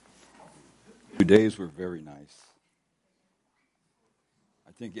Days were very nice.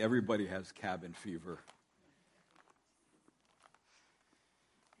 I think everybody has cabin fever.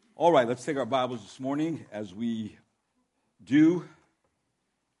 All right, let's take our Bibles this morning, as we do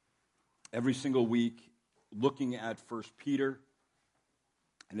every single week, looking at 1 Peter.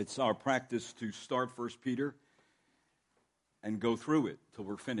 And it's our practice to start 1 Peter and go through it till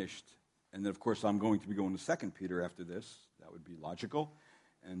we're finished. And then, of course, I'm going to be going to 2 Peter after this. That would be logical.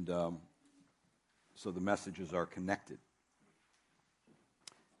 And so the messages are connected.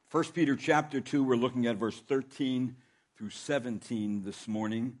 1 Peter chapter 2, we're looking at verse 13 through 17 this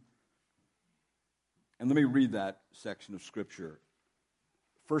morning. And let me read that section of Scripture.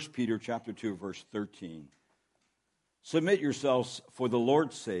 1 Peter chapter 2, verse 13. Submit yourselves for the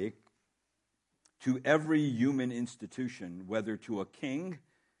Lord's sake to every human institution, whether to a king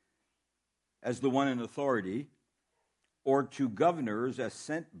as the one in authority, or to governors as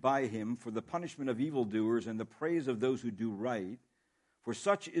sent by him for the punishment of evildoers and the praise of those who do right. For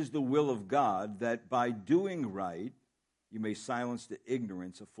such is the will of God, that by doing right you may silence the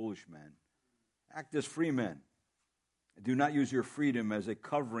ignorance of foolish men. Act as free men. Do not use your freedom as a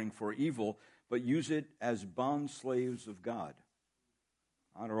covering for evil, but use it as bond slaves of God.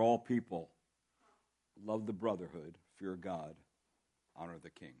 Honor all people. Love the brotherhood. Fear God. Honor the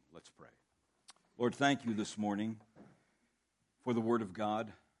king. Let's pray. Lord, thank you this morning for the Word of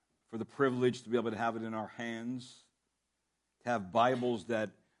God, for the privilege to be able to have it in our hands, to have Bibles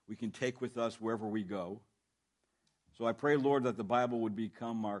that we can take with us wherever we go. So I pray, Lord, that the Bible would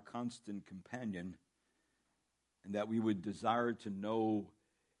become our constant companion and that we would desire to know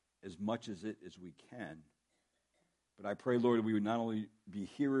as much as it as we can. But I pray, Lord, that we would not only be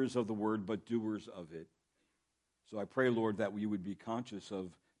hearers of the Word, but doers of it. So I pray, Lord, that we would be conscious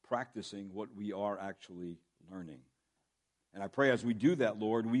of practicing what we are actually learning. And I pray as we do that,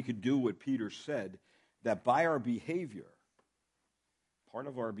 Lord, we could do what Peter said, that by our behavior, part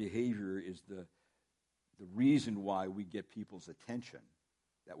of our behavior is the reason why we get people's attention,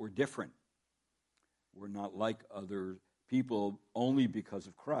 that we're different. We're not like other people only because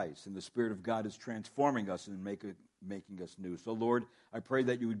of Christ, and the Spirit of God is transforming us and making us new. So, Lord, I pray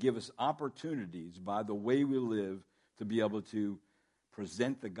that you would give us opportunities by the way we live to be able to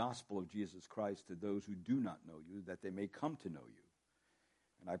present the gospel of Jesus Christ to those who do not know you, that they may come to know you.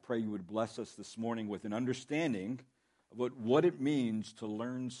 And I pray you would bless us this morning with an understanding of what it means to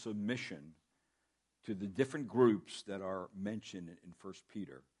learn submission to the different groups that are mentioned in 1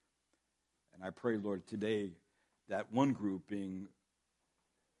 Peter. And I pray, Lord, today that one group being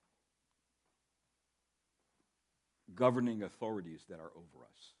governing authorities that are over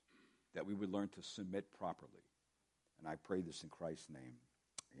us, that we would learn to submit properly. And I pray this in Christ's name.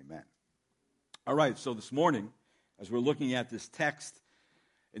 Amen. All right, so this morning, as we're looking at this text,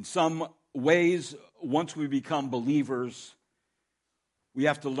 in some ways, once we become believers, we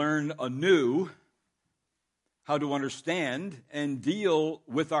have to learn anew how to understand and deal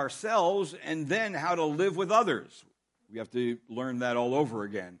with ourselves, and then how to live with others. We have to learn that all over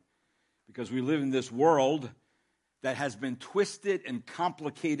again, because we live in this world that has been twisted and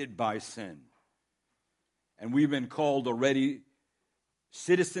complicated by sin. And we've been called already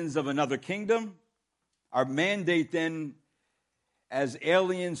citizens of another kingdom. Our mandate then, as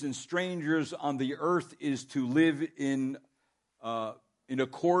aliens and strangers on the earth, is to live in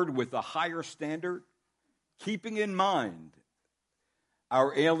accord with a higher standard, keeping in mind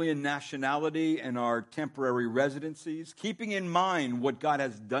our alien nationality and our temporary residencies, keeping in mind what God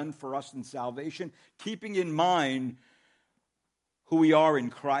has done for us in salvation, keeping in mind who we are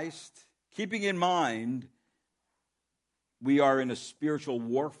in Christ, keeping in mind we are in a spiritual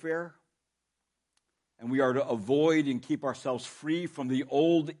warfare, and we are to avoid and keep ourselves free from the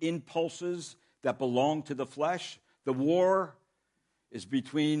old impulses that belong to the flesh. The war is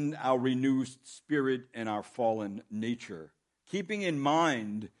between our renewed spirit and our fallen nature. Keeping in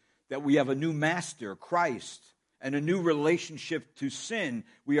mind that we have a new master, Christ, and a new relationship to sin.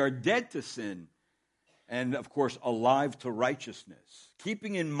 We are dead to sin and, of course, alive to righteousness.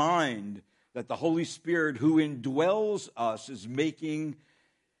 Keeping in mind that the Holy Spirit who indwells us is making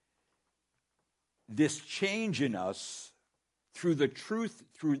this change in us through the truth,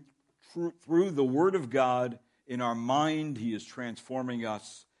 through the Word of God in our mind. He is transforming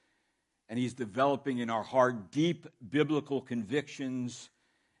us, and He's developing in our heart deep biblical convictions.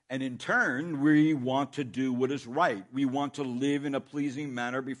 And in turn, we want to do what is right. We want to live in a pleasing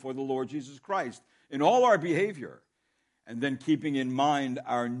manner before the Lord Jesus Christ in all our behavior. And then keeping in mind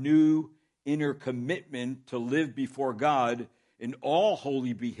our new inner commitment to live before God in all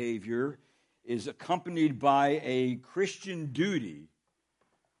holy behavior is accompanied by a Christian duty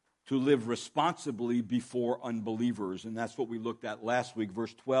to live responsibly before unbelievers. And that's what we looked at last week.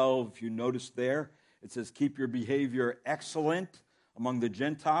 Verse 12, if you notice there, it says, keep your behavior excellent among the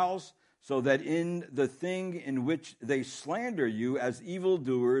Gentiles, so that in the thing in which they slander you as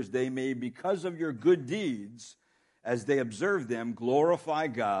evildoers, they may, because of your good deeds, as they observe them, glorify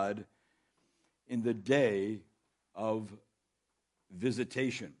God in the day of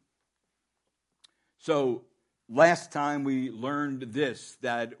visitation. So, last time we learned this,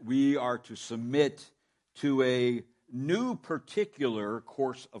 that we are to submit to a new particular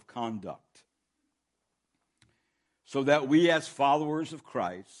course of conduct, so that we as followers of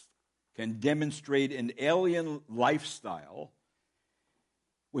Christ can demonstrate an alien lifestyle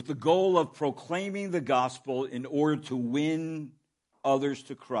with the goal of proclaiming the gospel in order to win others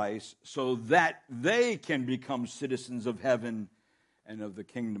to Christ so that they can become citizens of heaven and of the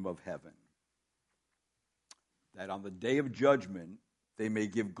kingdom of heaven. That on the day of judgment, they may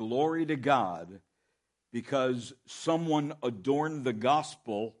give glory to God because someone adorned the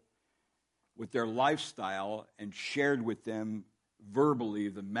gospel with their lifestyle and shared with them verbally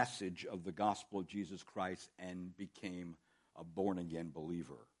the message of the gospel of Jesus Christ and became a born-again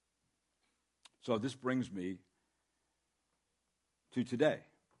believer. So this brings me to today,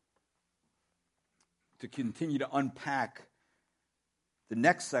 to continue to unpack the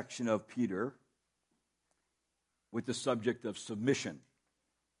next section of Peter with the subject of submission.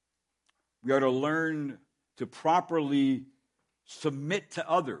 We are to learn to properly submit to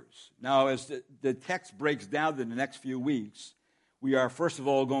others. Now, as the text breaks down in the next few weeks, we are, first of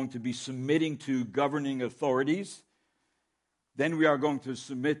all, going to be submitting to governing authorities. Then we are going to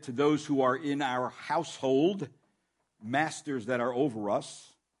submit to those who are in our household, masters that are over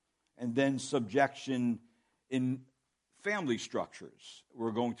us, and then subjection in family structures.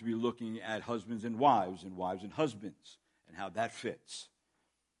 We're going to be looking at husbands and wives and husbands, and how that fits.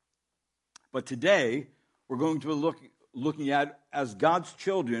 But today, we're going to be looking at, as God's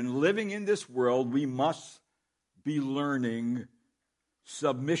children, living in this world, we must be learning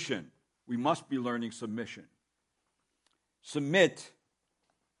submission. We must be learning submission. Submit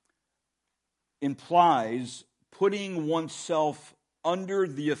implies putting oneself under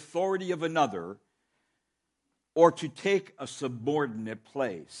the authority of another or to take a subordinate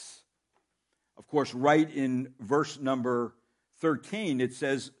place. Of course, right in verse number 13, it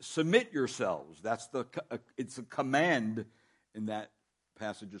says, submit yourselves. It's a command in that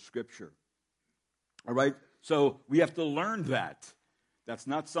passage of Scripture. All right? So we have to learn that. That's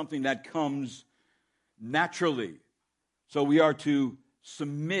not something that comes naturally. So we are to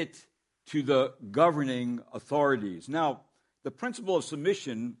submit to the governing authorities. Now, the principle of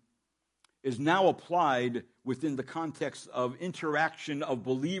submission is now applied within the context of interaction of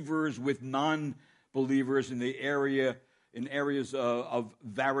believers with non-believers in areas of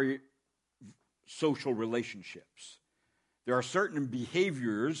varied social relationships. There are certain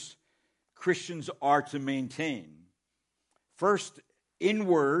behaviors Christians are to maintain. First,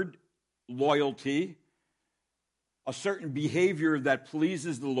 inward loyalty, a certain behavior that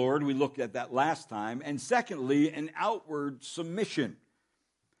pleases the Lord. We looked at that last time. And secondly, an outward submission.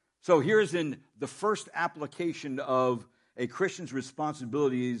 So here's in the first application of a Christian's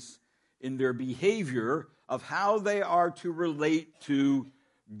responsibilities in their behavior of how they are to relate to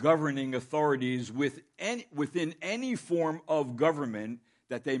governing authorities within any form of government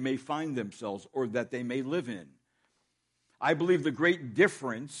that they may find themselves or that they may live in. I believe the great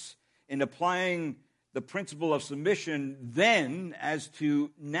difference in applying the principle of submission then as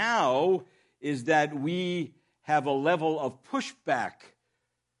to now is that we have a level of pushback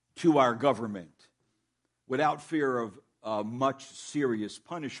to our government without fear of much serious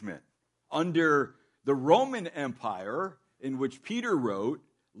punishment. Under the Roman Empire, in which Peter wrote,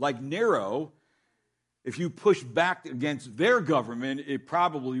 like Nero, if you push back against their government, it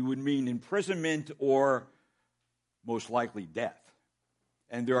probably would mean imprisonment or most likely death.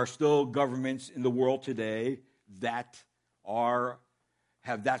 And there are still governments in the world today that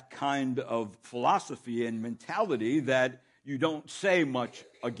have that kind of philosophy and mentality that you don't say much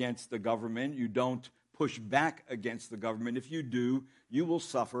against the government, you don't push back against the government. If you do, you will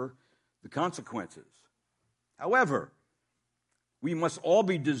suffer the consequences. However, we must all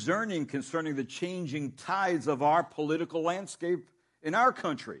be discerning concerning the changing tides of our political landscape in our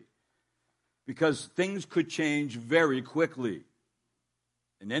country, because things could change very quickly.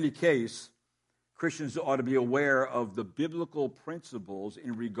 In any case, Christians ought to be aware of the biblical principles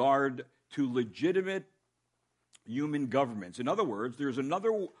in regard to legitimate human governments. In other words, there's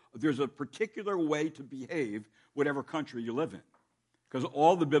a particular way to behave whatever country you live in, because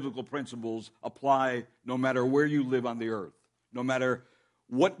all the biblical principles apply no matter where you live on the earth, no matter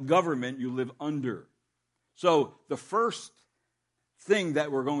what government you live under. So the first thing that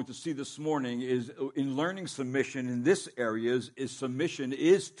we're going to see this morning is in learning submission in this area is submission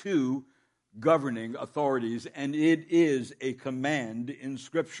is to governing authorities, and it is a command in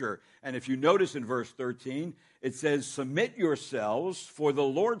Scripture. And if you notice in verse 13, it says, submit yourselves for the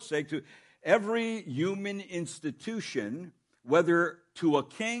Lord's sake to every human institution, whether to a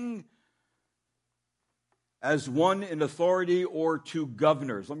king as one in authority or to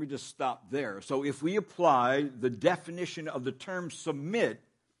governors. Let me just stop there. So if we apply the definition of the term submit,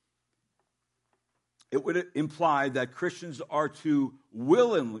 it would imply that Christians are to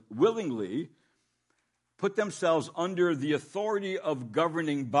willingly put themselves under the authority of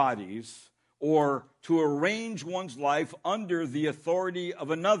governing bodies, or to arrange one's life under the authority of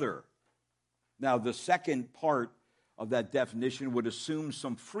another. Now, the second part of that definition would assume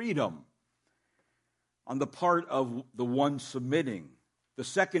some freedom on the part of the one submitting. The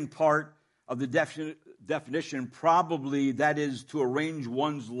second part of the definition, probably that is to arrange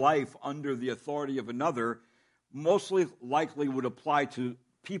one's life under the authority of another, mostly likely would apply to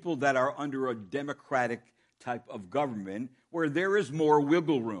people that are under a democratic type of government where there is more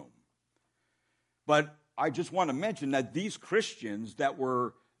wiggle room. But I just want to mention that these Christians that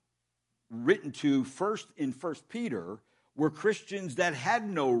were written to first in 1 Peter were Christians that had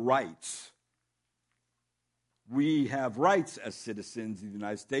no rights. We have rights as citizens of the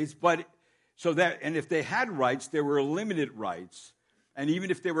United States, and if they had rights, there were limited rights. And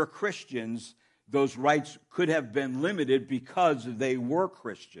even if they were Christians, those rights could have been limited because they were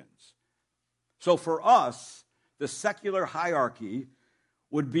Christians. So for us, the secular hierarchy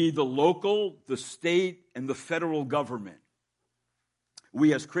would be the local, the state, and the federal government.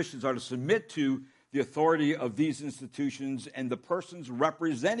 We as Christians are to submit to the authority of these institutions and the persons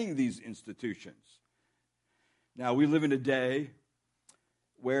representing these institutions. Now, we live in a day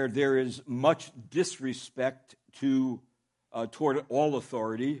where there is much disrespect toward all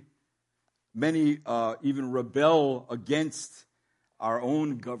authority. Many even rebel against our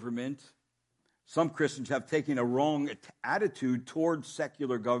own government. Some Christians have taken a wrong attitude toward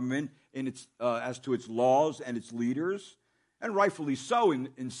secular government as to its laws and its leaders, and rightfully so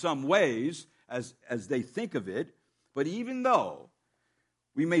in some ways as they think of it. But even though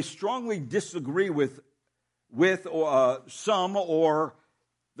we may strongly disagree with some or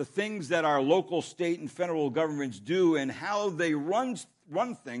the things that our local, state, and federal governments do and how they run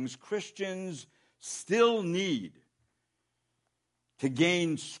things, Christians still need to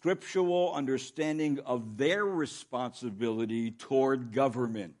gain scriptural understanding of their responsibility toward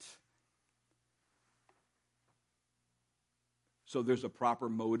government. So there's a proper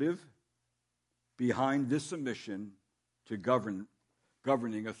motive behind this submission to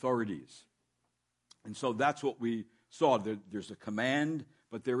governing authorities. And so that's what we saw. There's a command,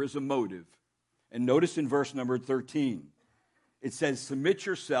 but there is a motive. And notice in verse number 13, it says, submit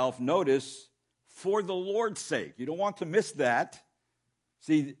yourself, notice, for the Lord's sake. You don't want to miss that.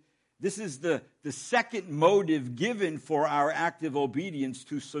 See, this is the second motive given for our active obedience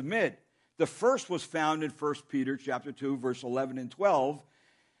to submit. The first was found in 1 Peter chapter 2, verse 11 and 12.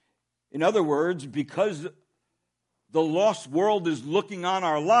 In other words, because the lost world is looking on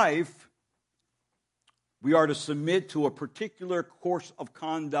our life, we are to submit to a particular course of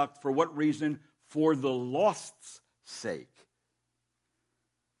conduct. For what reason? For the lost's sake.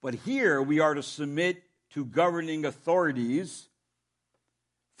 But here we are to submit to governing authorities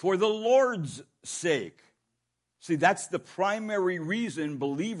for the Lord's sake. See, that's the primary reason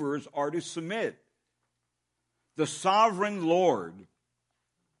believers are to submit. The sovereign Lord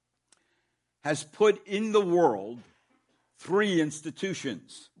has put in the world 3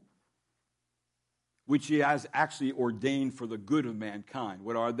 institutions which he has actually ordained for the good of mankind.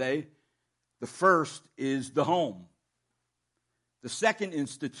 What are they? The first is the home. The second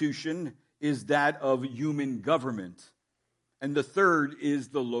institution is that of human government. And the third is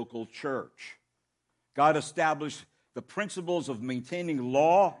the local church. God established the principles of maintaining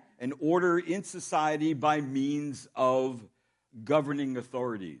law and order in society by means of governing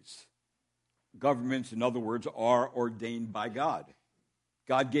authorities. Governments, in other words, are ordained by God.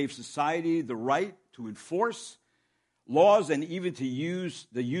 God gave society the right to enforce laws and even to use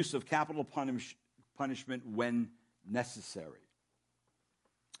the use of capital punishment when necessary.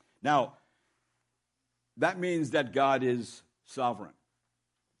 Now, that means that God is sovereign.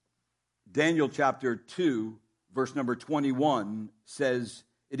 Daniel chapter 2, verse number 21 says,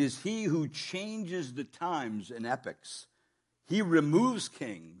 it is he who changes the times and epochs. He removes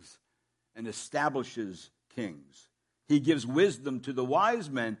kings and establishes kings. He gives wisdom to the wise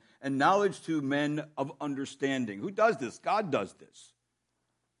men and knowledge to men of understanding. Who does this? God does this.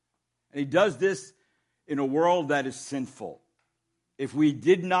 And he does this in a world that is sinful. If we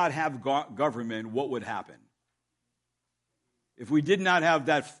did not have government, what would happen? If we did not have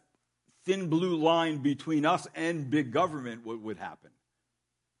that thin blue line between us and big government, what would happen?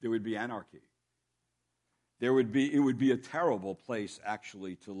 There would be anarchy. It would be a terrible place,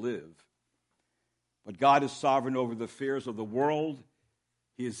 actually, to live. But God is sovereign over the affairs of the world.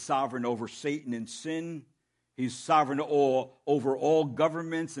 He is sovereign over Satan and sin. He's sovereign over all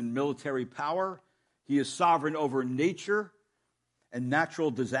governments and military power. He is sovereign over nature and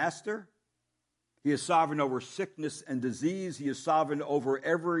natural disaster. He is sovereign over sickness and disease. He is sovereign over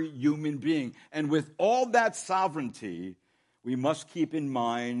every human being. And with all that sovereignty, we must keep in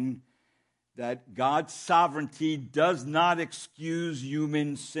mind that God's sovereignty does not excuse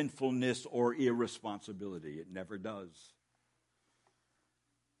human sinfulness or irresponsibility. It never does.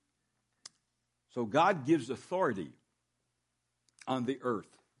 So God gives authority on the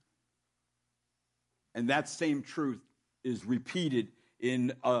earth. And that same truth is repeated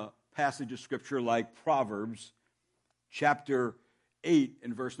in a passage of Scripture like Proverbs chapter 8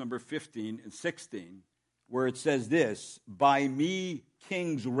 and verse number 15 and 16, where it says this, "By me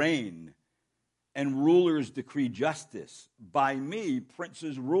kings reign, and rulers decree justice. By me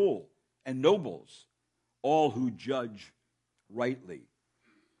princes rule, and nobles, all who judge rightly."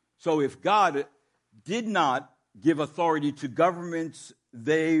 So if God did not give authority to governments,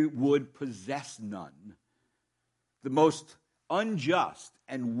 they would possess none. The most unjust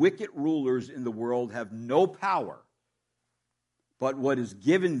and wicked rulers in the world have no power but what is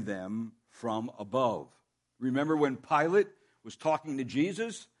given them from above. Remember when Pilate was talking to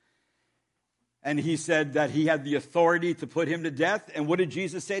Jesus? And he said that he had the authority to put him to death. And what did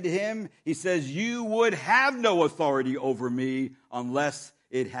Jesus say to him? He says, "You would have no authority over me unless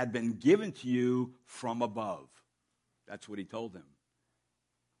it had been given to you from above." That's what he told him.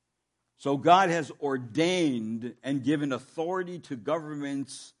 So God has ordained and given authority to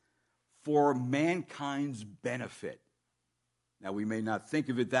governments for mankind's benefit. Now, we may not think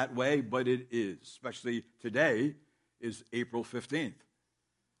of it that way, but it is. Especially today is April 15th,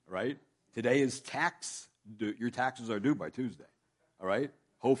 right? Today is your taxes are due by Tuesday, all right?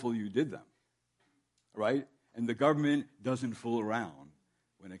 Hopefully you did them, all right? And the government doesn't fool around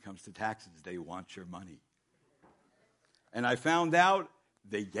when it comes to taxes. They want your money. And I found out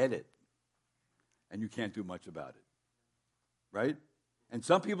they get it, and you can't do much about it, right? And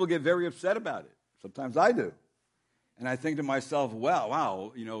some people get very upset about it. Sometimes I do. And I think to myself,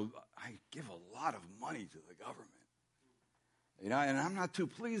 wow, I give a lot of money to the government. And I'm not too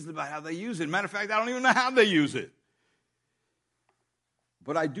pleased about how they use it. Matter of fact, I don't even know how they use it.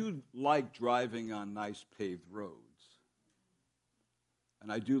 But I do like driving on nice paved roads.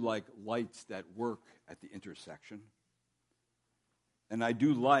 And I do like lights that work at the intersection. And I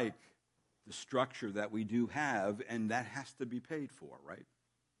do like the structure that we do have, and that has to be paid for, right?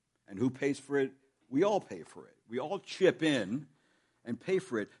 And who pays for it? We all pay for it. We all chip in and pay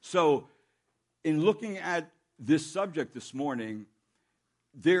for it. So in looking at this subject this morning,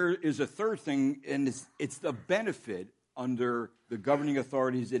 there is a third thing, and it's the benefit under the governing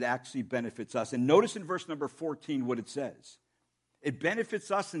authorities. It actually benefits us. And notice in verse number 14 what it says. It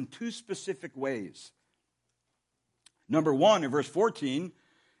benefits us in two specific ways. Number one, in verse 14,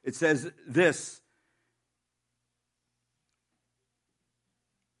 it says this,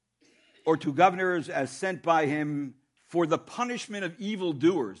 "Or to governors as sent by him for the punishment of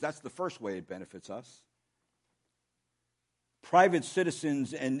evildoers." That's the first way it benefits us. Private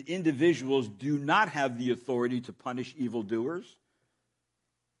citizens and individuals do not have the authority to punish evildoers.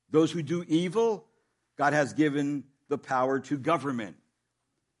 Those who do evil, God has given the power to government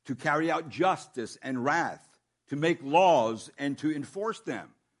to carry out justice and wrath, to make laws and to enforce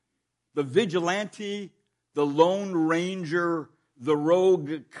them. The vigilante, the lone ranger, the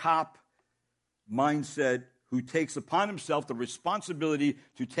rogue cop mindset who takes upon himself the responsibility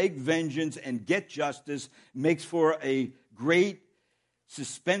to take vengeance and get justice makes for a great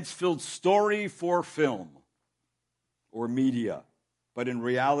suspense-filled story for film or media. But in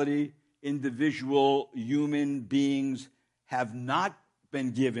reality, individual human beings have not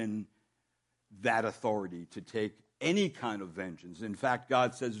been given that authority to take any kind of vengeance. In fact,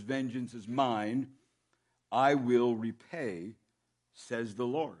 God says, "Vengeance is mine, I will repay, says the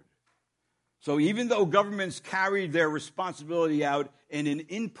Lord." So even though governments carry their responsibility out in an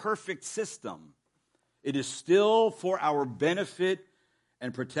imperfect system, it is still for our benefit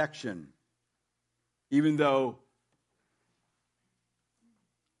and protection. Even though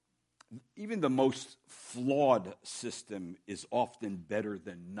even the most flawed system is often better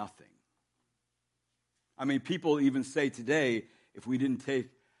than nothing. I mean, people even say today, if we didn't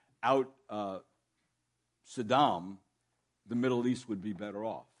take out Saddam, the Middle East would be better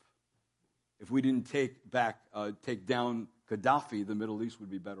off. If we didn't take down Gaddafi, the Middle East would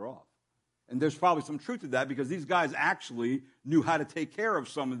be better off. And there's probably some truth to that because these guys actually knew how to take care of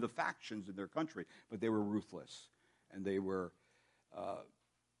some of the factions in their country, but they were ruthless. And they were,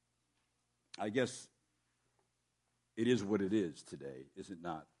 I guess, it is what it is today, is it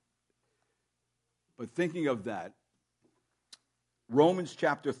not? But thinking of that, Romans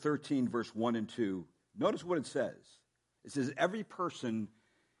chapter 13, verse 1 and 2, notice what it says. It says, every person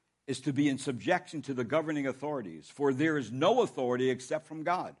is to be in subjection to the governing authorities, for there is no authority except from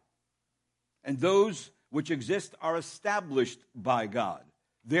God. And those which exist are established by God.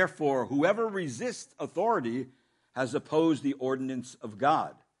 Therefore, whoever resists authority has opposed the ordinance of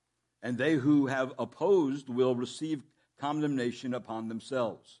God, and they who have opposed will receive condemnation upon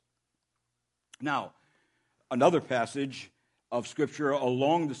themselves. Now, another passage of Scripture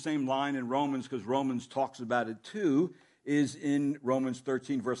along the same line in Romans, because Romans talks about it too, is in Romans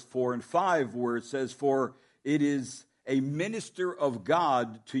 13, verse 4 and 5, where it says, for it is a minister of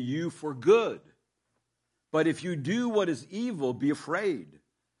God to you for good. But if you do what is evil, be afraid.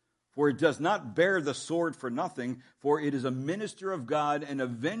 For it does not bear the sword for nothing, for it is a minister of God, an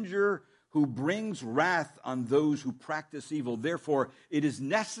avenger who brings wrath on those who practice evil. Therefore, it is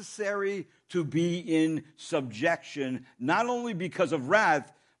necessary to be in subjection, not only because of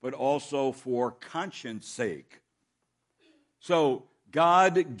wrath, but also for conscience sake. So,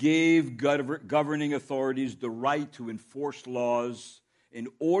 God gave governing authorities the right to enforce laws in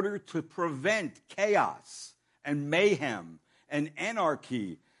order to prevent chaos and mayhem and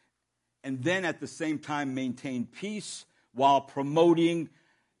anarchy, and then at the same time maintain peace while promoting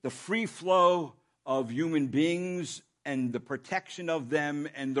the free flow of human beings and the protection of them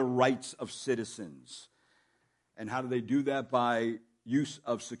and the rights of citizens. And how do they do that? By use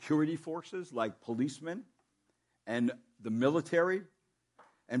of security forces like policemen and the military,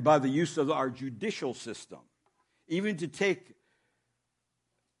 and by the use of our judicial system, even to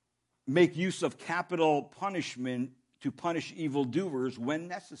make use of capital punishment to punish evildoers when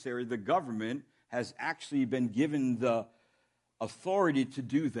necessary. The government has actually been given the authority to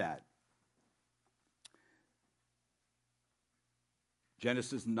do that.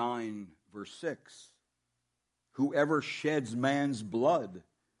 Genesis 9, verse 6. Whoever sheds man's blood,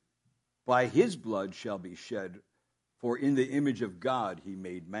 by his blood shall be shed, for in the image of God he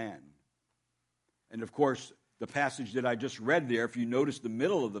made man. And of course, the passage that I just read there, if you notice the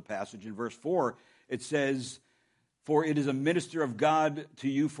middle of the passage in verse 4, it says, for it is a minister of God to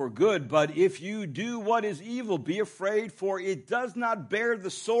you for good, but if you do what is evil, be afraid, for it does not bear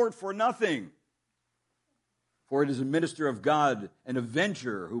the sword for nothing. For it is a minister of God, an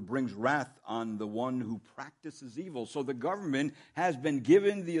avenger who brings wrath on the one who practices evil. So the government has been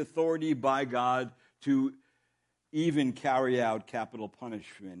given the authority by God to even carry out capital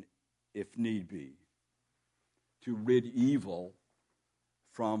punishment if need be, to rid evil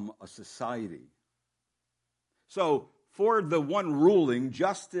from a society. So, for the one ruling,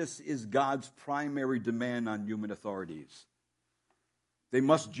 justice is God's primary demand on human authorities. They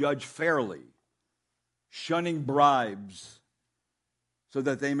must judge fairly, shunning bribes, so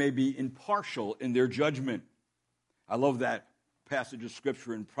that they may be impartial in their judgment. I love that passage of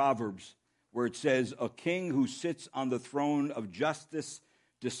Scripture in Proverbs, where it says, a king who sits on the throne of justice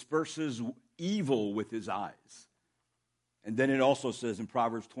disperses evil with his eyes. And then it also says in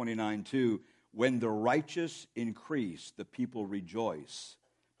Proverbs 29:2, when the righteous increase, the people rejoice.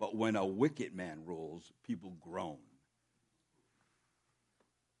 But when a wicked man rules, people groan.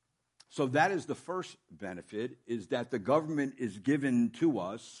 So that is the first benefit, is that the government is given to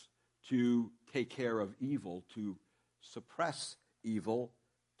us to take care of evil, to suppress evil,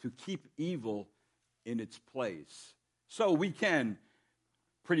 to keep evil in its place. So we can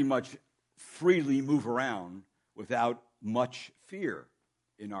pretty much freely move around without much fear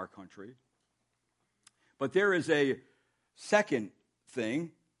in our country. But there is a second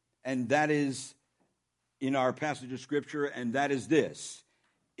thing, and that is in our passage of Scripture, and that is this.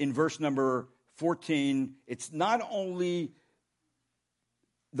 In verse number 14, it's not only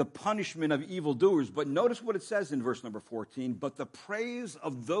the punishment of evildoers, but notice what it says in verse number 14, but the praise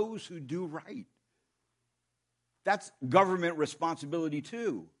of those who do right. That's government responsibility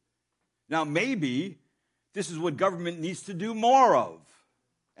too. Now, maybe this is what government needs to do more of.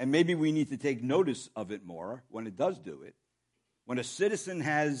 And maybe we need to take notice of it more when it does do it. When a citizen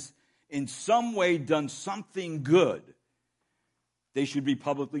has in some way done something good, they should be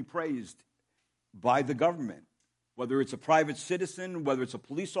publicly praised by the government. Whether it's a private citizen, whether it's a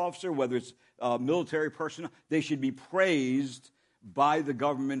police officer, whether it's a military person, they should be praised by the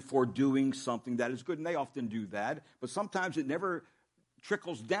government for doing something that is good, and they often do that, but sometimes it never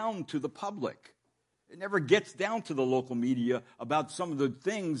trickles down to the public. It never gets down to the local media about some of the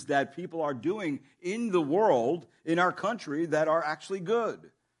things that people are doing in the world, in our country, that are actually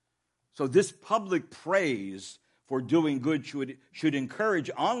good. So this public praise for doing good should encourage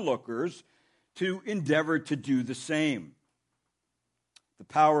onlookers to endeavor to do the same. The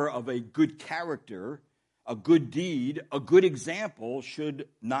power of a good character, a good deed, a good example should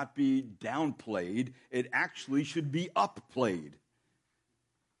not be downplayed. It actually should be upplayed.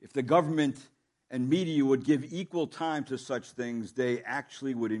 If the government and media would give equal time to such things, they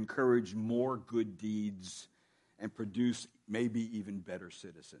actually would encourage more good deeds and produce maybe even better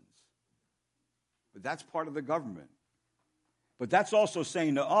citizens. But that's part of the government. But that's also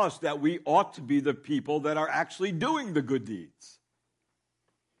saying to us that we ought to be the people that are actually doing the good deeds.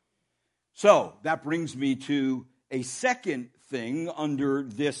 So that brings me to a second thing under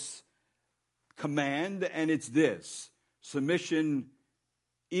this command, and it's this: submission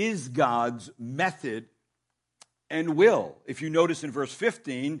is God's method and will. If you notice in verse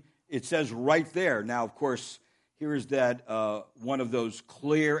 15, it says right there. Now, of course, here is that one of those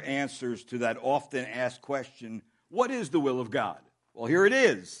clear answers to that often asked question, what is the will of God? Well, here it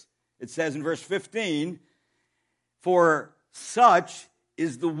is. It says in verse 15, for such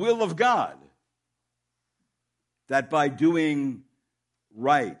is the will of God, that by doing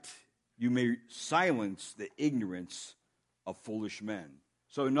right you may silence the ignorance of foolish men.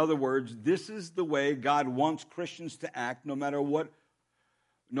 So in other words, this is the way God wants Christians to act no matter what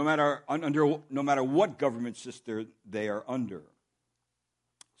government system they are under.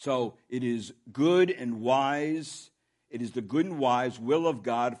 So it is good and wise. It is the good and wise will of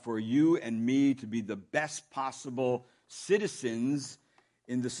God for you and me to be the best possible citizens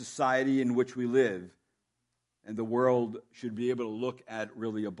in the society in which we live. And the world should be able to look at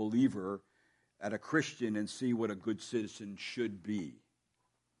really a believer, at a Christian, and see what a good citizen should be.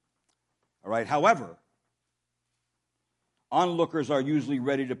 All right. However, onlookers are usually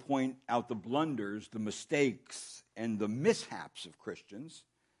ready to point out the blunders, the mistakes, and the mishaps of Christians.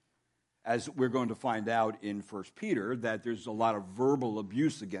 As we're going to find out in 1 Peter, that there's a lot of verbal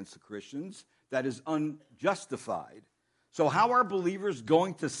abuse against the Christians that is unjustified. So how are believers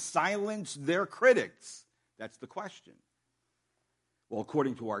going to silence their critics? That's the question. Well,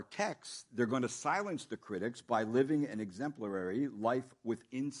 according to our text, they're going to silence the critics by living an exemplary life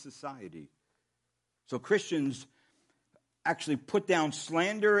within society. So Christians actually put down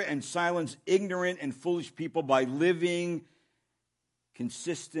slander and silence ignorant and foolish people by living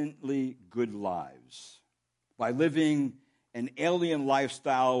consistently good lives, by living an alien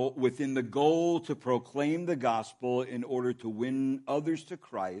lifestyle within the goal to proclaim the gospel in order to win others to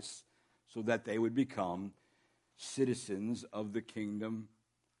Christ so that they would become citizens of the kingdom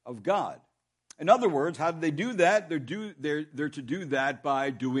of God. In other words, how do they do that? They're to do that by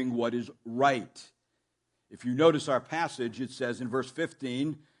doing what is right. If you notice our passage, it says in verse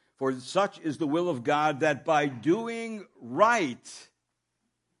 15, for such is the will of God that by doing right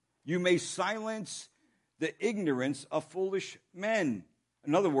you may silence the ignorance of foolish men.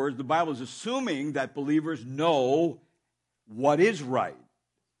 In other words, the Bible is assuming that believers know what is right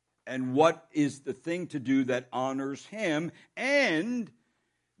and what is the thing to do that honors Him, and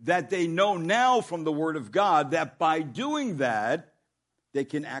that they know now from the Word of God that by doing that, they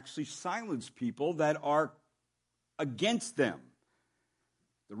can actually silence people that are against them.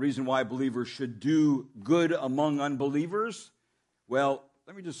 The reason why believers should do good among unbelievers, well,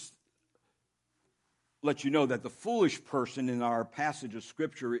 let me just let you know that the foolish person in our passage of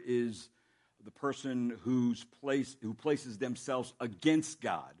Scripture is the person who places themselves against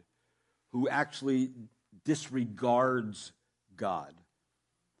God, who actually disregards God,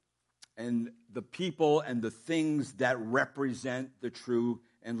 and the people and the things that represent the true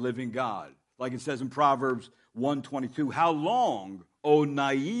and living God. Like it says in Proverbs 1:22, how long, O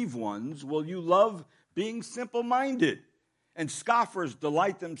naive ones, will you love being simple-minded? And scoffers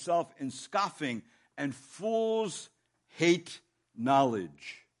delight themselves in scoffing, and fools hate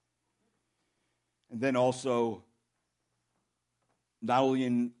knowledge. And then also, not only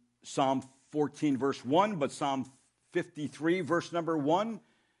in Psalm 14, verse 1, but Psalm 53, verse number 1,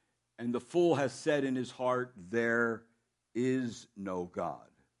 and the fool has said in his heart, there is no God.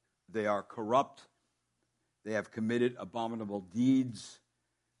 They are corrupt. They have committed abominable deeds.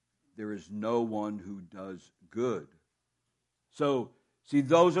 There is no one who does good. So, see,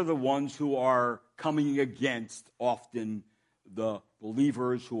 those are the ones who are coming against often the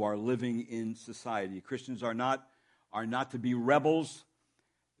believers who are living in society. Christians are not to be rebels.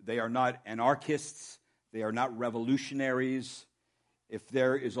 They are not anarchists. They are not revolutionaries. if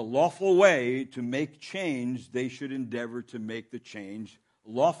there is a lawful way to make change, they should endeavor to make the change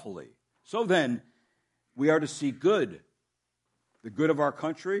lawfully. So then, we are to seek good, the good of our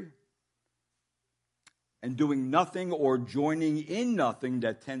country, and doing nothing or joining in nothing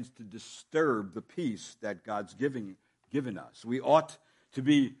that tends to disturb the peace that God's given us. We ought to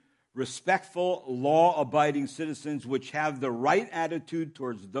be respectful, law-abiding citizens which have the right attitude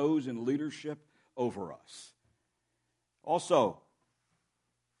towards those in leadership over us. Also,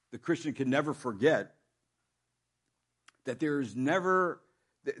 the Christian can never forget that there is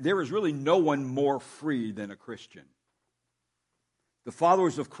really no one more free than a Christian. The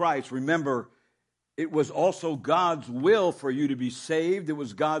followers of Christ, remember, it was also God's will for you to be saved. It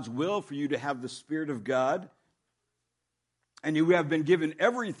was God's will for you to have the Spirit of God. And you have been given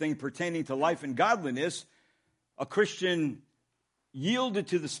everything pertaining to life and godliness. A Christian yielded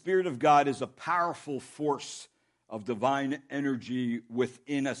to the Spirit of God is a powerful force of divine energy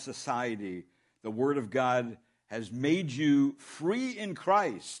within a society. The Word of God has made you free in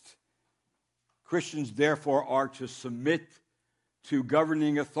Christ. Christians, therefore, are to submit to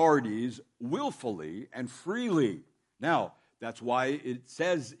governing authorities willfully and freely. Now, that's why it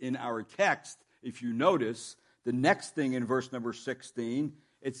says in our text, if you notice, the next thing in verse number 16,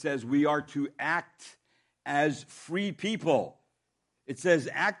 it says we are to act as free people. It says,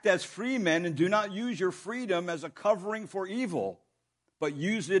 act as free men and do not use your freedom as a covering for evil, but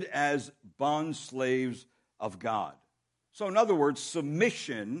use it as bond slaves of God. So in other words,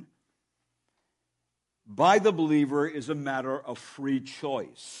 submission by the believer is a matter of free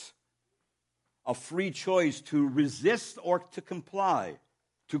choice. A free choice to resist or to comply,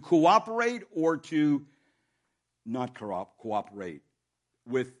 to cooperate or to not cooperate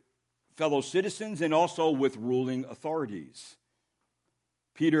with fellow citizens and also with ruling authorities.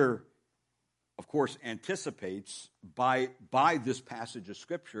 Peter, of course, anticipates by this passage of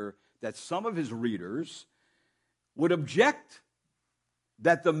Scripture that some of his readers would object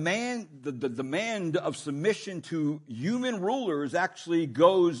that the demand of submission to human rulers actually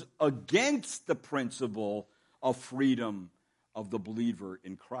goes against the principle of freedom of the believer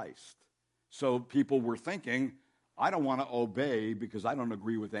in Christ. So people were thinking, I don't want to obey because I don't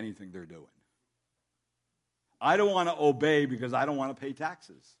agree with anything they're doing. I don't want to obey because I don't want to pay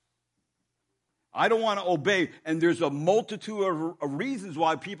taxes. I don't want to obey. And there's a multitude of reasons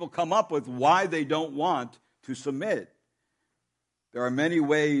why people come up with why they don't want to submit. There are many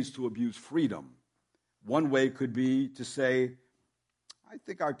ways to abuse freedom. One way could be to say, I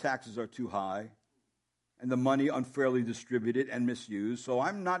think our taxes are too high and the money unfairly distributed and misused, so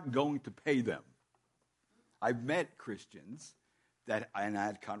I'm not going to pay them. I've met Christians and I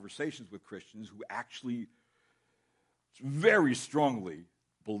had conversations with Christians who actually very strongly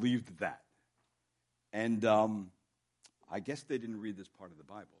believed that. And I guess they didn't read this part of the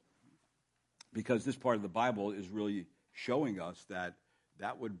Bible, because this part of the Bible is really showing us that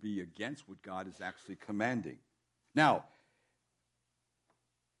that would be against what God is actually commanding. Now,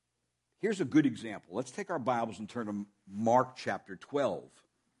 here's a good example. Let's take our Bibles and turn to Mark chapter 12.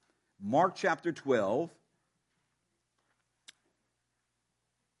 Mark chapter 12.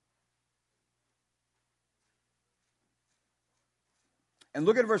 And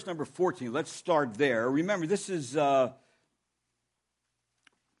look at verse number 14. Let's start there. Remember, this is an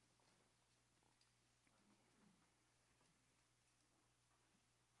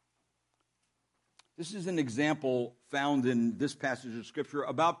example found in this passage of Scripture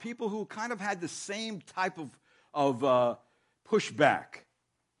about people who kind of had the same type of pushback.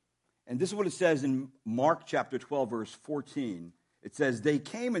 And this is what it says in Mark chapter 12, verse 14. It says, they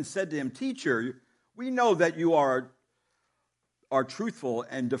came and said to him, Teacher, we know that you are truthful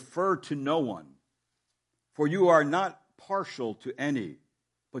and defer to no one, for you are not partial to any,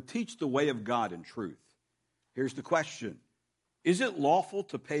 but teach the way of God in truth. Here's the question. Is it lawful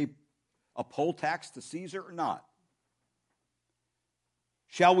to pay a poll tax to Caesar or not?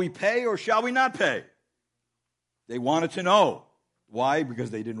 Shall we pay or shall we not pay? They wanted to know. Why?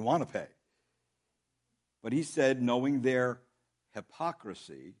 Because they didn't want to pay. But he said, knowing their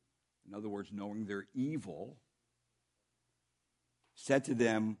hypocrisy, in other words, knowing their evil, said to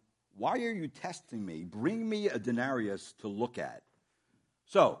them, why are you testing me? Bring me a denarius to look at.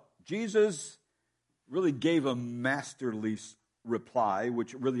 So, Jesus really gave a masterly reply,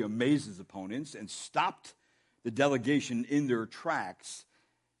 which really amazes opponents, and stopped the delegation in their tracks.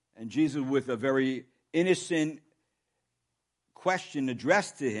 And Jesus, with a very innocent question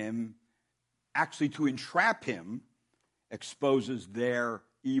addressed to him, actually to entrap him, exposes their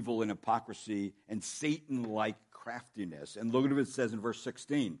evil and hypocrisy and Satan-like craftiness. And look at what it says in verse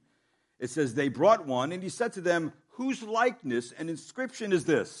 16. It says, they brought one, and he said to them, whose likeness and inscription is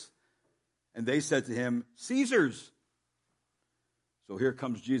this? And they said to him, Caesar's. So here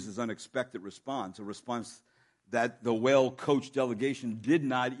comes Jesus' unexpected response, a response that the well-coached delegation did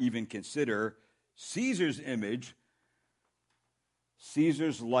not even consider. Caesar's image,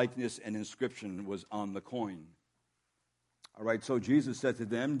 Caesar's likeness and inscription was on the coin. All right, so Jesus said to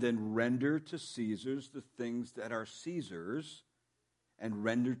them, then render to Caesar's the things that are Caesar's, and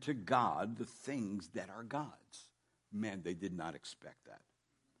render to God the things that are God's. Man, they did not expect that.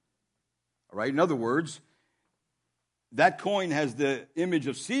 All right, in other words, that coin has the image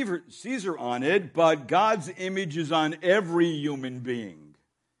of Caesar on it, but God's image is on every human being.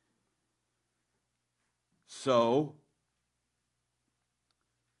 So,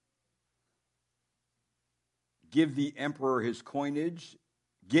 give the emperor his coinage,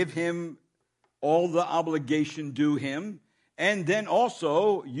 give him all the obligation due him, and then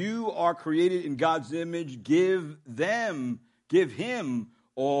also, you are created in God's image, give him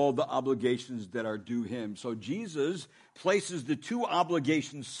all the obligations that are due him. So Jesus places the two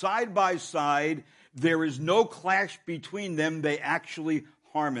obligations side by side. There is no clash between them. They actually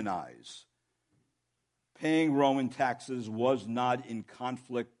harmonize. Paying Roman taxes was not in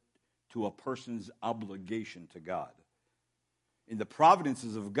conflict to a person's obligation to God. In the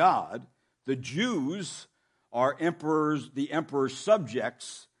providences of God, the Jews are the emperor's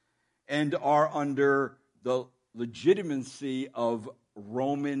subjects and are under the legitimacy of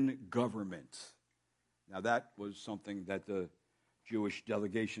Roman government. Now that was something that the Jewish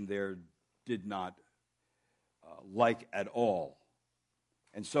delegation there did not like at all.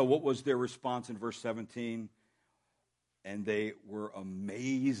 And so what was their response in verse 17? And they were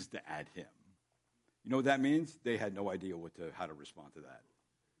amazed at him. You know what that means? They had no idea how to respond to that.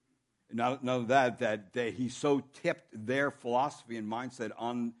 Not only that he so tipped their philosophy and mindset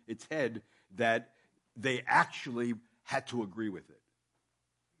on its head that they actually had to agree with it.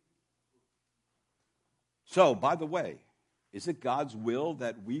 So, by the way, is it God's will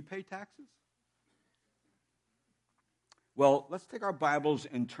that we pay taxes? Well, let's take our Bibles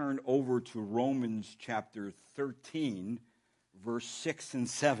and turn over to Romans chapter 13, verse 6 and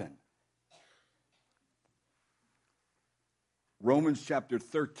 7. Romans chapter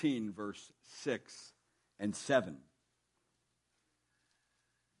 13, verse 6 and 7.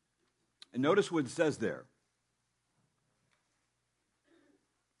 And notice what it says there.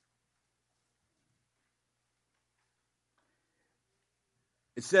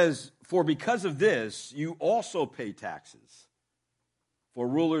 It says, for because of this, you also pay taxes. For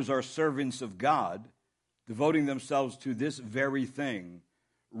rulers are servants of God, devoting themselves to this very thing.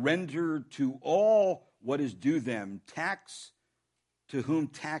 Render to all what is due them, tax to whom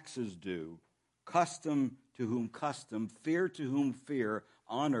tax is due, custom to whom custom, fear to whom fear,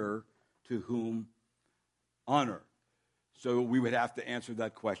 honor to whom honor. So we would have to answer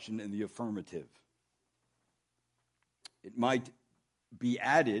that question in the affirmative. It might be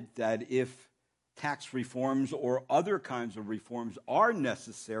added that if tax reforms or other kinds of reforms are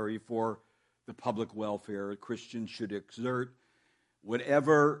necessary for the public welfare, Christians should exert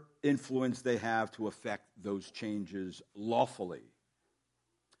whatever influence they have to affect those changes lawfully.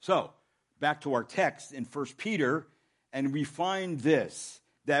 So, back to our text in 1 Peter, and we find this,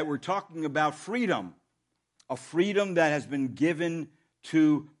 that we're talking about freedom, a freedom that has been given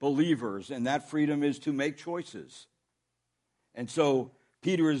to believers, and that freedom is to make choices. And so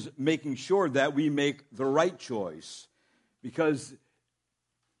Peter is making sure that we make the right choice, because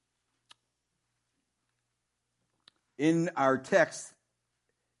in our text,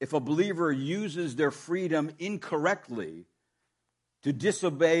 if a believer uses their freedom incorrectly to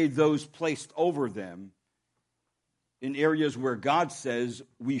disobey those placed over them in areas where God says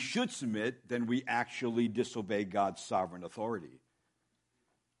we should submit, then we actually disobey God's sovereign authority.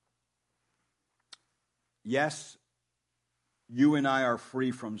 Yes, you and I are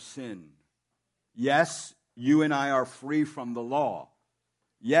free from sin. Yes, you and I are free from the law.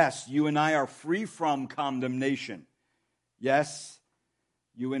 Yes, you and I are free from condemnation. Yes,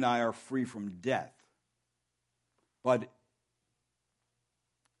 you and I are free from death. But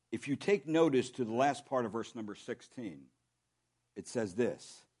if you take notice to the last part of verse number 16, it says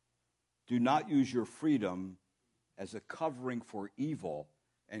this: do not use your freedom as a covering for evil,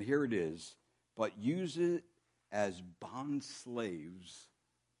 and here it is, but use it as bond slaves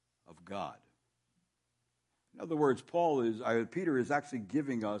of God. In other words, Peter is actually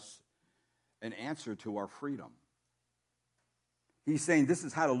giving us an answer to our freedom. He's saying this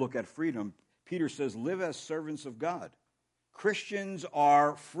is how to look at freedom. Peter says, live as servants of God. Christians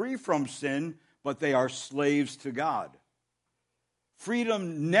are free from sin, but they are slaves to God.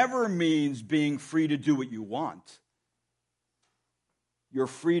 Freedom never means being free to do what you want. You're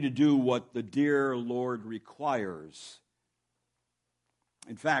free to do what the dear Lord requires.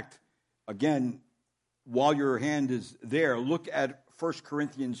 In fact, again, while your hand is there, look at 1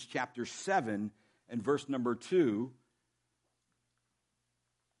 Corinthians chapter 7 and verse number 2.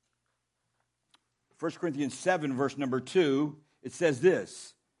 1 Corinthians 7, verse number 2, it says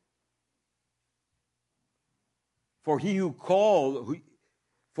this. For he who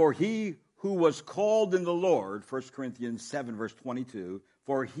was called in the Lord, 1 Corinthians 7, verse 22,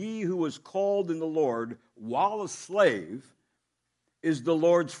 for he who was called in the Lord while a slave is the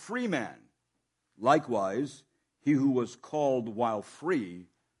Lord's free man. Likewise, he who was called while free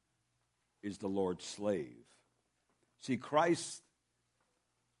is the Lord's slave. See, Christ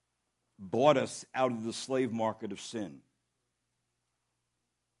bought us out of the slave market of sin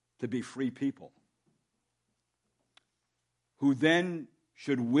to be free people who then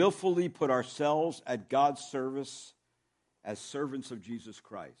should willfully put ourselves at God's service as servants of Jesus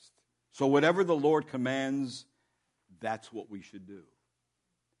Christ. So whatever the Lord commands, that's what we should do.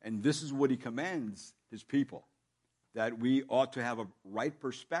 And this is what he commands his people, that we ought to have a right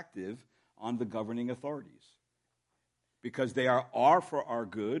perspective on the governing authorities, because they are for our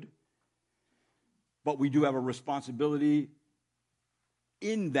good, but we do have a responsibility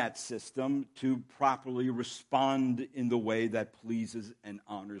in that system to properly respond in the way that pleases and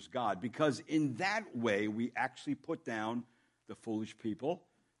honors God. Because in that way, we actually put down the foolish people,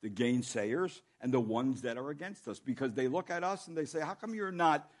 the gainsayers, and the ones that are against us. Because they look at us and they say, how come you're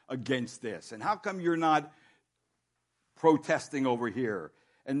not against this? And how come you're not protesting over here?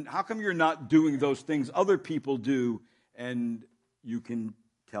 And how come you're not doing those things other people do? And you can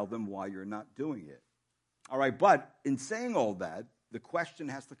tell them why you're not doing it. All right, but in saying all that, the question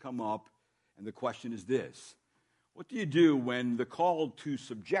has to come up, and the question is this. What do you do when the call to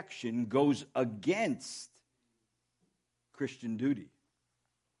subjection goes against Christian duty?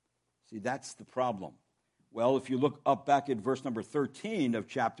 See, that's the problem. Well, if you look up back at verse number 13 of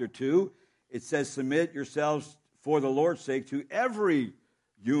chapter 2, it says, submit yourselves for the Lord's sake to every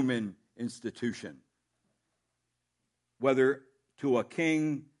human institution, whether to a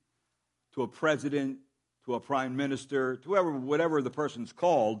king, to a president, to a prime minister, to whoever, whatever the person's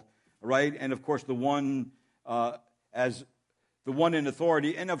called, right? And of course, the one as the one in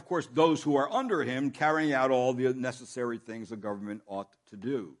authority, and of course, those who are under him, carrying out all the necessary things the government ought to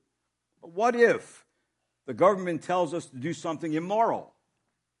do. But what if the government tells us to do something immoral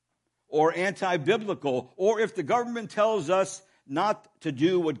or anti-biblical, or if the government tells us not to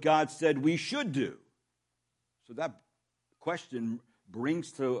do what God said we should do? So that question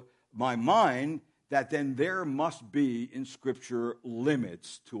brings to my mind that then there must be in Scripture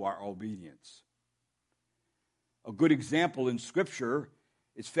limits to our obedience. A good example in Scripture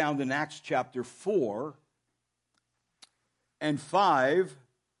is found in Acts chapter 4 and 5,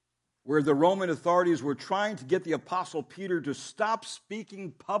 where the Roman authorities were trying to get the Apostle Peter to stop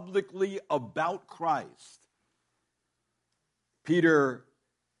speaking publicly about Christ. Peter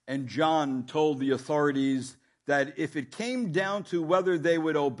and John told the authorities that if it came down to whether they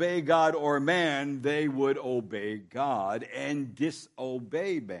would obey God or man, they would obey God and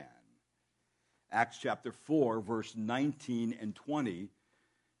disobey man. Acts chapter 4, verse 19 and 20,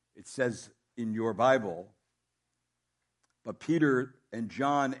 it says in your Bible, but Peter and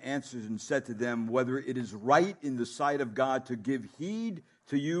John answered and said to them, whether it is right in the sight of God to give heed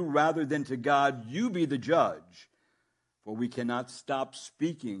to you rather than to God, you be the judge. For we cannot stop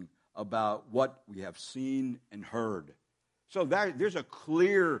speaking about what we have seen and heard. So there's a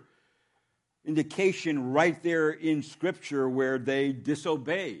clear indication right there in Scripture where they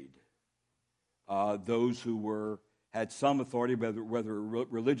disobeyed those who had some authority, whether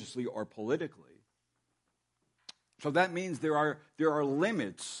religiously or politically. So that means there are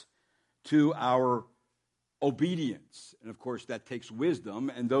limits to our obedience. And of course, that takes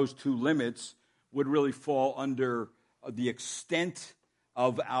wisdom, and those two limits would really fall under the extent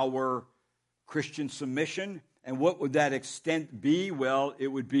of our Christian submission. And what would that extent be? Well, it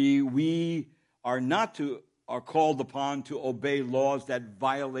would be we are called upon to obey laws that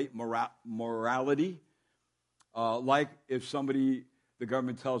violate morality. Like if the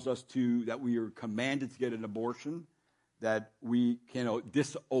government tells us that we are commanded to get an abortion, that we can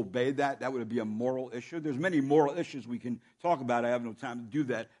disobey that would be a moral issue. There's many moral issues we can talk about. I have no time to do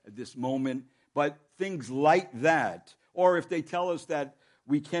that at this moment. But things like that, or if they tell us that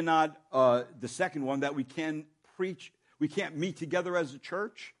we cannot, the second one, that we can't meet together as a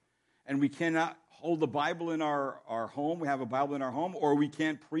church, and we cannot hold the Bible in our home, we have a Bible in our home, or we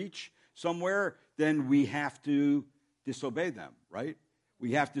can't preach somewhere, then we have to disobey them, right?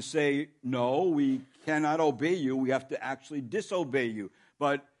 We have to say, no, we cannot obey you. We have to actually disobey you.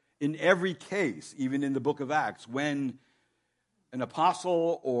 But in every case, even in the book of Acts, when an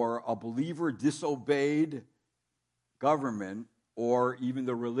apostle or a believer disobeyed government or even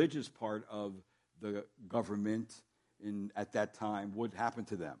the religious part of the government at that time, what happened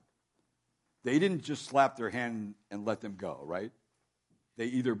to them? They didn't just slap their hand and let them go, right? They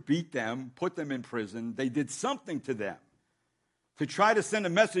either beat them, put them in prison, they did something to them to try to send a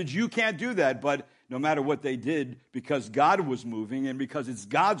message, you can't do that. But no matter what they did, because God was moving and because it's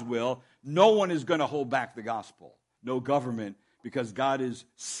God's will, no one is going to hold back the gospel. No government, because God is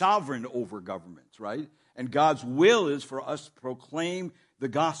sovereign over governments, right? And God's will is for us to proclaim the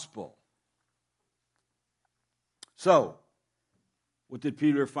gospel. So, what did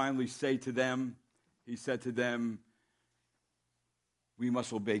Peter finally say to them? He said to them, we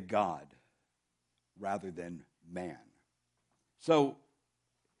must obey God rather than man. So,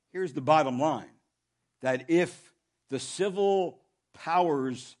 here's the bottom line, that if the civil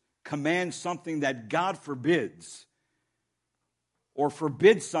powers command something that God forbids, or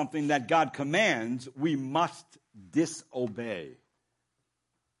forbids something that God commands, we must disobey.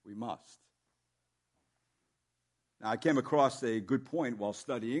 We must. Now, I came across a good point while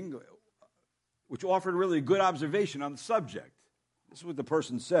studying, which offered really a good observation on the subject. This is what the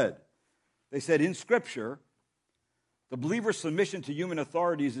person said. They said, in Scripture, the believer's submission to human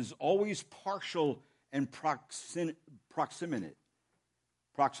authorities is always partial and proximate.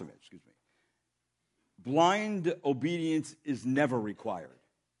 Blind obedience is never required.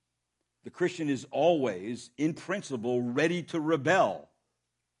 The Christian is always, in principle, ready to rebel,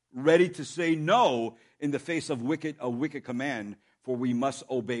 ready to say no in the face of a wicked command, for we must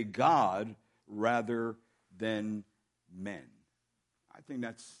obey God rather than men. I think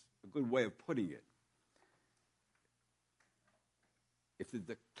that's a good way of putting it. If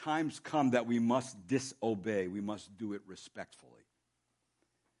the times come that we must disobey, we must do it respectfully.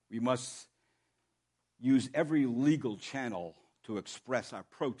 We must use every legal channel to express our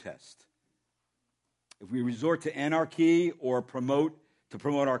protest. If we resort to anarchy or promote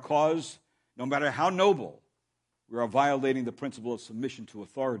our cause, no matter how noble, we are violating the principle of submission to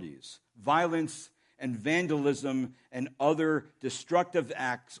authorities. Violence and vandalism and other destructive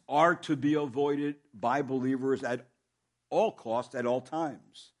acts are to be avoided by believers at all costs, at all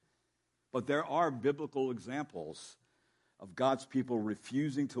times. But there are biblical examples of God's people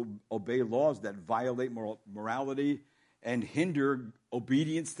refusing to obey laws that violate morality and hinder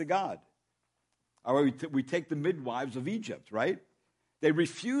obedience to God. We take the midwives of Egypt, right? They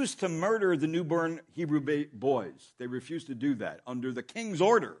refused to murder the newborn Hebrew boys. They refused to do that under the king's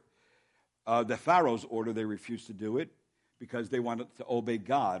order. The Pharaoh's order, they refused to do it because they wanted to obey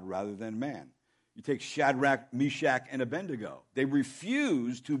God rather than man. You take Shadrach, Meshach, and Abednego. They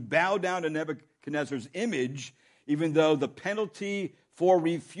refused to bow down to Nebuchadnezzar's image, even though the penalty for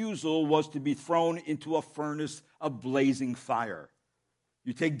refusal was to be thrown into a furnace of blazing fire.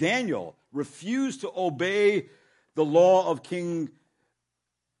 You take Daniel, refused to obey the law of King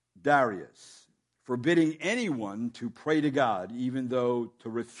Darius, forbidding anyone to pray to God, even though to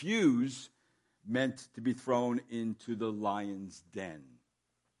refuse meant to be thrown into the lion's den.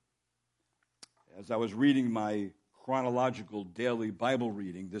 As I was reading my chronological daily Bible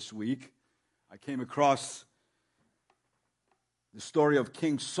reading this week, I came across the story of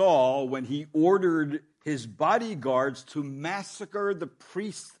King Saul when he ordered his bodyguards to massacre the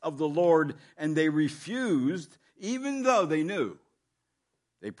priests of the Lord, and they refused, even though they knew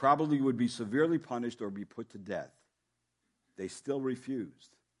they probably would be severely punished or be put to death. They still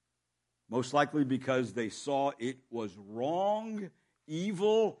refused. Most likely because they saw it was wrong,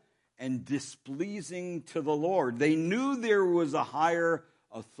 evil, and displeasing to the Lord. They knew there was a higher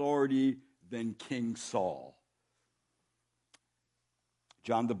authority than King Saul.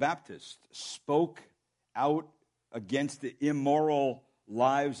 John the Baptist spoke out against the immoral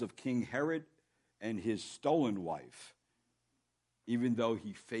lives of King Herod and his stolen wife, even though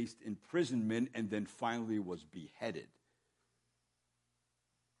he faced imprisonment and then finally was beheaded.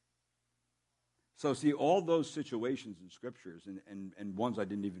 So see, all those situations in scriptures, and ones I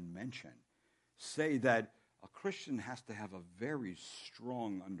didn't even mention, say that a Christian has to have a very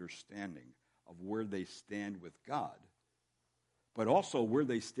strong understanding of where they stand with God, but also where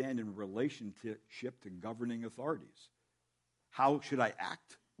they stand in relationship to governing authorities. How should I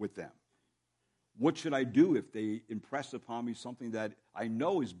act with them? What should I do if they impress upon me something that I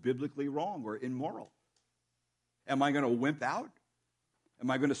know is biblically wrong or immoral? Am I going to wimp out? Am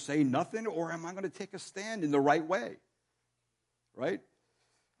I going to say nothing, or am I going to take a stand in the right way? Right?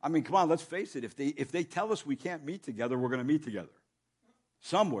 I mean, come on, let's face it. If they tell us we can't meet together, we're going to meet together.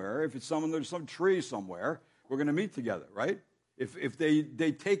 Somewhere, if it's there's some tree somewhere, we're going to meet together, right? If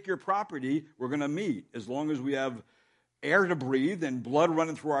they take your property, we're going to meet. As long as we have air to breathe and blood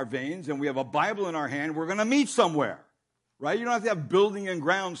running through our veins and we have a Bible in our hand, we're going to meet somewhere, right? You don't have to have building and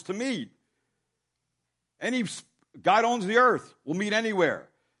grounds to meet. God owns the earth. We'll meet anywhere.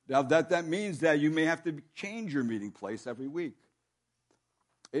 Now, that means that you may have to change your meeting place every week.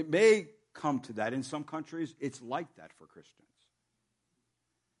 It may come to that. In some countries, it's like that for Christians.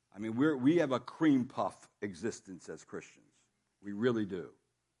 I mean, we have a cream puff existence as Christians. We really do.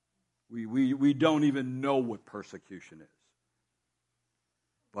 We don't even know what persecution is.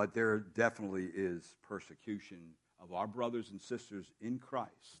 But there definitely is persecution of our brothers and sisters in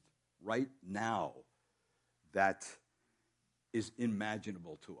Christ right now that is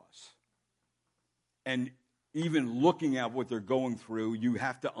unimaginable to us. And even looking at what they're going through, you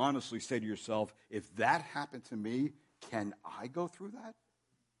have to honestly say to yourself, if that happened to me, can I go through that?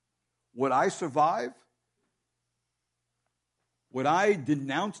 Would I survive? Would I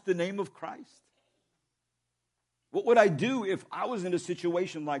denounce the name of Christ? What would I do if I was in a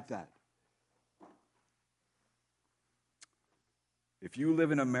situation like that? If you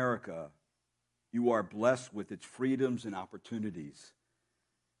live in America, you are blessed with its freedoms and opportunities.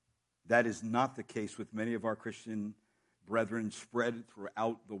 That is not the case with many of our Christian brethren spread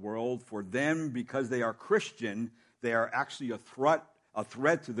throughout the world. For them, because they are Christian, they are actually a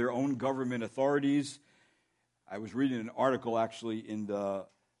threat to their own government authorities. I was reading an article actually in a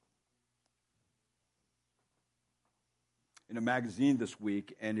magazine this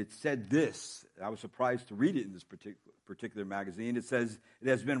week, and it said this. I was surprised to read it in this particular magazine. It says it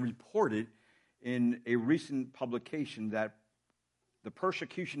has been reported in a recent publication that the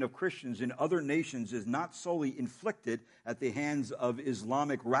persecution of Christians in other nations is not solely inflicted at the hands of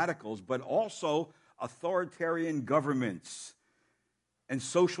Islamic radicals, but also authoritarian governments and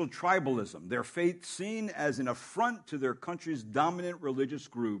social tribalism, their faith seen as an affront to their country's dominant religious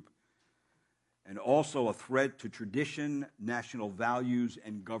group, and also a threat to tradition, national values,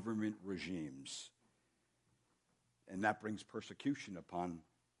 and government regimes. And that brings persecution upon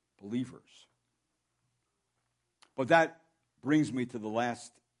believers. But that brings me to the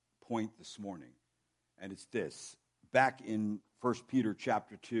last point this morning, and it's this. Back in 1 Peter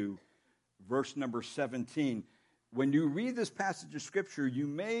chapter 2, verse number 17, when you read this passage of Scripture, you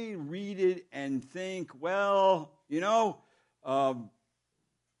may read it and think, well, in other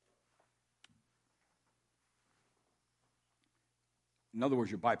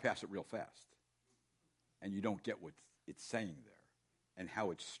words, you bypass it real fast, and you don't get what it's saying there and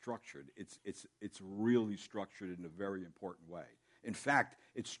how it's structured. It's really structured in a very important way. In fact,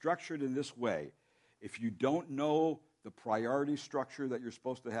 it's structured in this way. If you don't know the priority structure that you're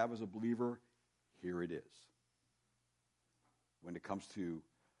supposed to have as a believer, here it is. When it comes to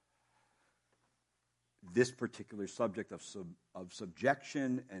this particular subject of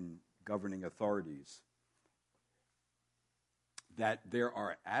subjection and governing authorities, that there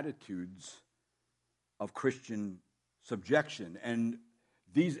are attitudes of Christian subjection. And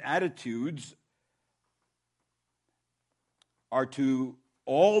these attitudes are to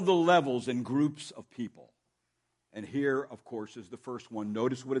all the levels and groups of people. And here, of course, is the first one.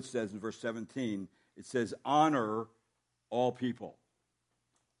 Notice what it says in verse 17. It says, honor all people.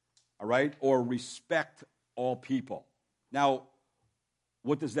 All right? Or respect all people. Now,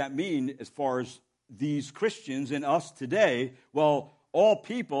 what does that mean as far as these Christians and us today? Well, all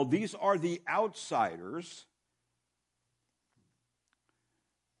people, these are the outsiders,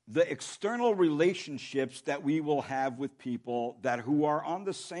 the external relationships that we will have with people who are on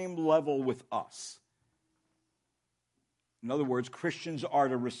the same level with us. In other words, Christians are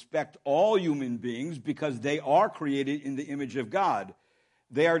to respect all human beings because they are created in the image of God.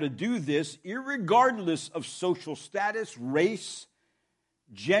 They are to do this irregardless of social status, race,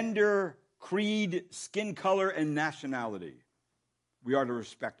 gender, creed, skin color, and nationality. We are to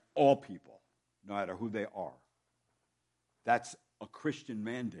respect all people, no matter who they are. That's a Christian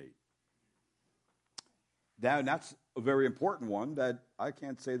mandate. That's a very important one that I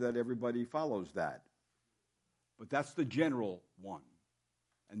can't say that everybody follows that. But that's the general one.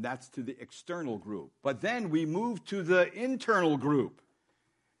 And that's to the external group. But then we move to the internal group.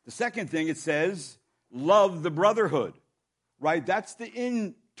 The second thing it says, love the brotherhood. Right? That's the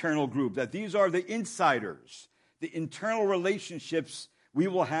internal group. That these are the insiders. The internal relationships we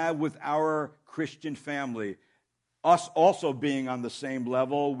will have with our Christian family. us also being on the same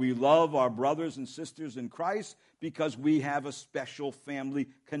level, we love our brothers and sisters in Christ because we have a special family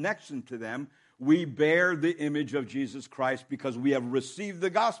connection to them. We bear the image of Jesus Christ because we have received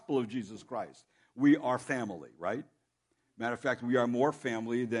the gospel of Jesus Christ. We are family, right? Matter of fact, we are more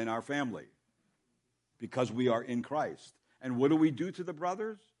family than our family because we are in Christ. And what do we do to the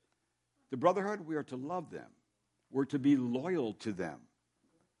brothers? The brotherhood, we are to love them. We're to be loyal to them.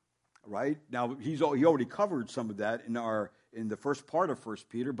 Right? Now, he already covered some of that in the first part of 1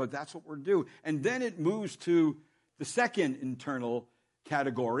 Peter, but that's what we're doing. And then it moves to the second internal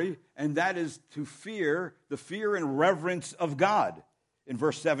category, and that is to fear, the fear and reverence of God in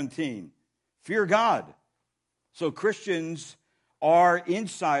verse 17. Fear God. So Christians are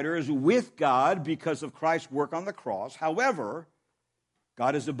insiders with God because of Christ's work on the cross. However,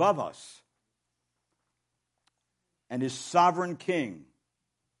 God is above us and is sovereign king.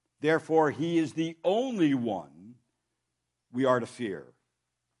 Therefore, he is the only one we are to fear.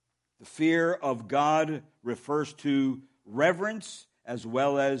 The fear of God refers to reverence as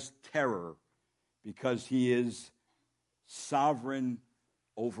well as terror because he is sovereign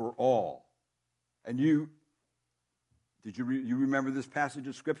over all. And you remember this passage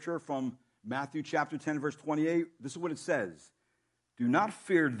of Scripture from Matthew chapter 10, verse 28? This is what it says. Do not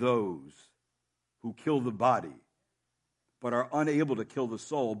fear those who kill the body, but are unable to kill the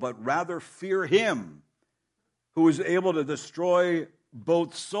soul, but rather fear him who is able to destroy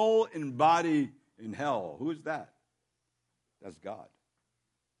both soul and body in hell. Who is that? That's God.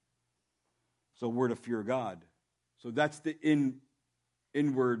 So we're to fear God. So that's the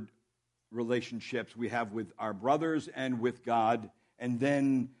inward relationships we have with our brothers and with God. And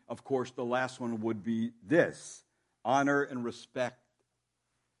then, of course, the last one would be this: honor and respect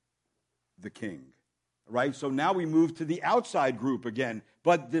the king. Right? So now we move to the outside group again.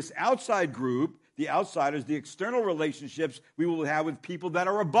 But this outside group, the outsiders, the external relationships we will have with people that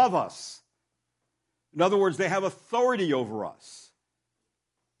are above us. In other words, they have authority over us.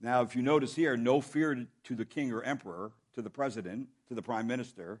 Now, if you notice here, no fear to the king or emperor, to the president, to the prime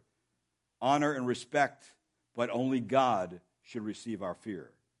minister. Honor and respect, but only God should receive our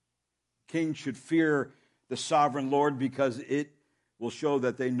fear. Kings should fear the sovereign Lord because it will show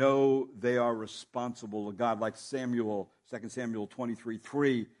that they know they are responsible to God. Like 2 Samuel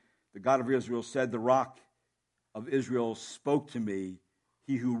 23:3, the God of Israel said, the rock of Israel spoke to me,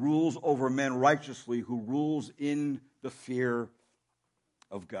 he who rules over men righteously, who rules in the fear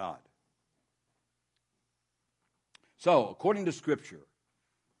of God. So, according to Scripture,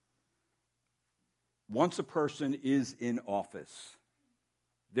 once a person is in office,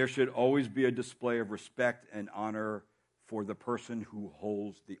 there should always be a display of respect and honor for the person who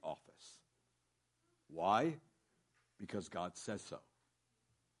holds the office. Why? Because God says so.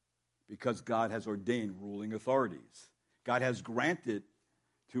 Because God has ordained ruling authorities. God has granted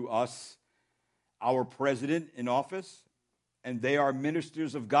to us our president in office, and they are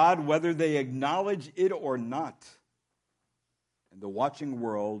ministers of God, whether they acknowledge it or not. And the watching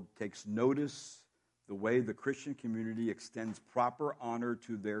world takes notice the way the Christian community extends proper honor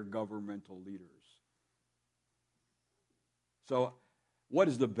to their governmental leaders. So, what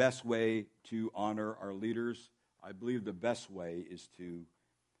is the best way to honor our leaders? I believe the best way is to,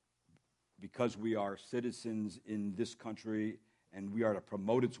 because we are citizens in this country and we are to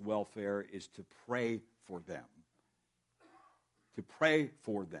promote its welfare, is to pray for them. To pray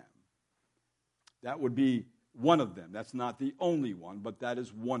for them. That would be one of them. That's not the only one, but that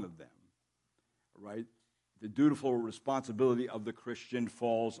is one of them. Right? The dutiful responsibility of the Christian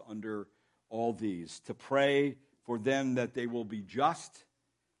falls under all these. To pray for them that they will be just,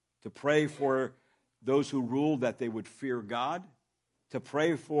 to pray for those who rule that they would fear God, to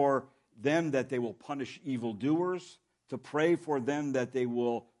pray for them that they will punish evildoers, to pray for them that they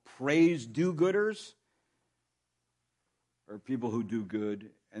will praise do-gooders, or people who do good,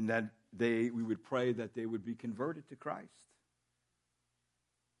 and that we would pray that they would be converted to Christ.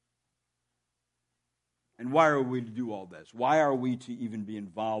 And why are we to do all this? Why are we to even be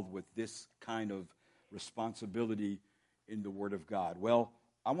involved with this kind of responsibility in the Word of God? Well,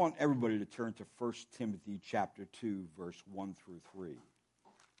 I want everybody to turn to 1 Timothy chapter 2, verse 1 through 3.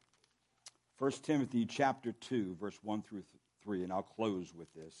 1 Timothy chapter 2, verse 1 through 3, and I'll close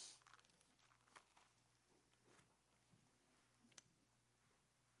with this.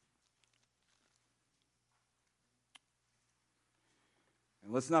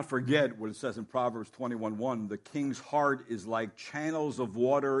 And let's not forget what it says in Proverbs 21:1. The king's heart is like channels of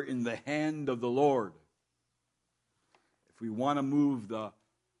water in the hand of the Lord. If we want to move the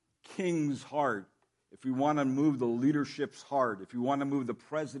king's heart, if we want to move the leadership's heart, if we want to move the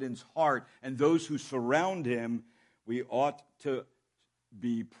president's heart and those who surround him, We ought to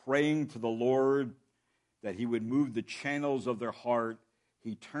be praying to the Lord that he would move the channels of their heart.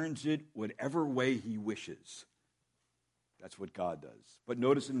 He turns it whatever way he wishes. That's what God does. But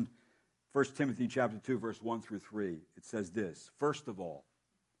notice in 1 Timothy chapter 2, verse 1 through 3, it says this: first of all,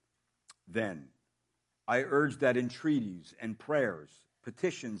 then, I urge that entreaties and prayers,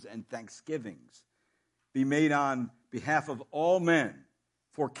 petitions and thanksgivings be made on behalf of all men,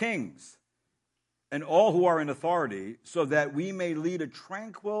 for kings, and all who are in authority, so that we may lead a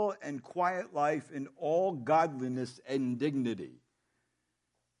tranquil and quiet life in all godliness and dignity.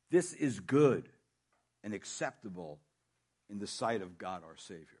 This is good and acceptable in the sight of God our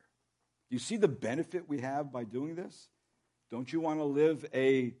Savior. Do you see the benefit we have by doing this? Don't you want to live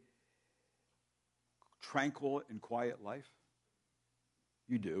a tranquil and quiet life?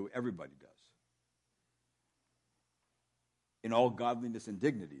 You do. Everybody does. In all godliness and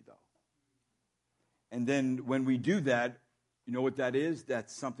dignity, though. And then when we do that, you know what that is?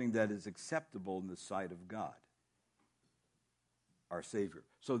 That's something that is acceptable in the sight of God, our Savior.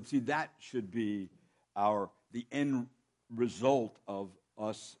 So, see, that should be the end result of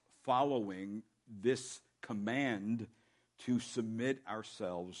us following this command to submit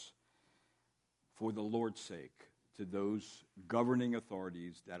ourselves for the Lord's sake to those governing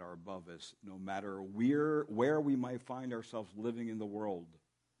authorities that are above us, no matter where we might find ourselves living in the world,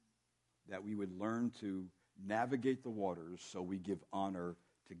 that we would learn to navigate the waters so we give honor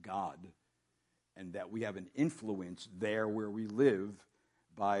to God, and that we have an influence there where we live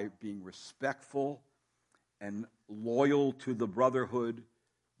by being respectful and loyal to the brotherhood,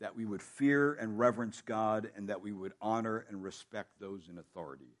 that we would fear and reverence God, and that we would honor and respect those in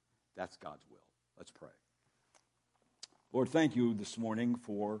authority. That's God's will. Let's pray. Lord, thank you this morning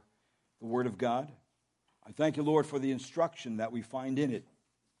for the Word of God. I thank you, Lord, for the instruction that we find in it.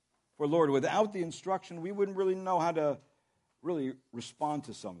 For, Lord, without the instruction, we wouldn't really know how to really respond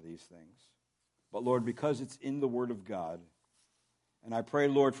to some of these things. But, Lord, because it's in the Word of God, and I pray,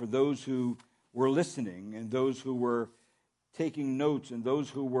 Lord, for those who were listening and those who were taking notes and those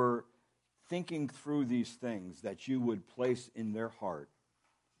who were thinking through these things, that you would place in their heart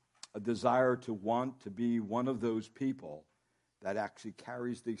a desire to want to be one of those people that actually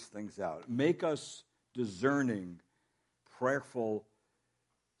carries these things out. Make us discerning, prayerful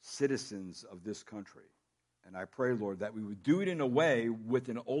citizens of this country. And I pray, Lord, that we would do it in a way with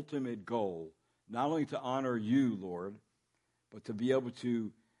an ultimate goal, not only to honor you, Lord, but to be able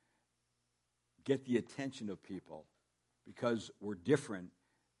to get the attention of people because we're different,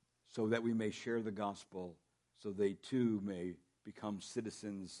 so that we may share the gospel, so they too may become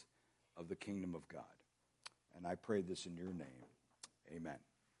citizens of the kingdom of God. And I pray this in your name. Amen.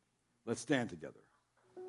 Let's stand together.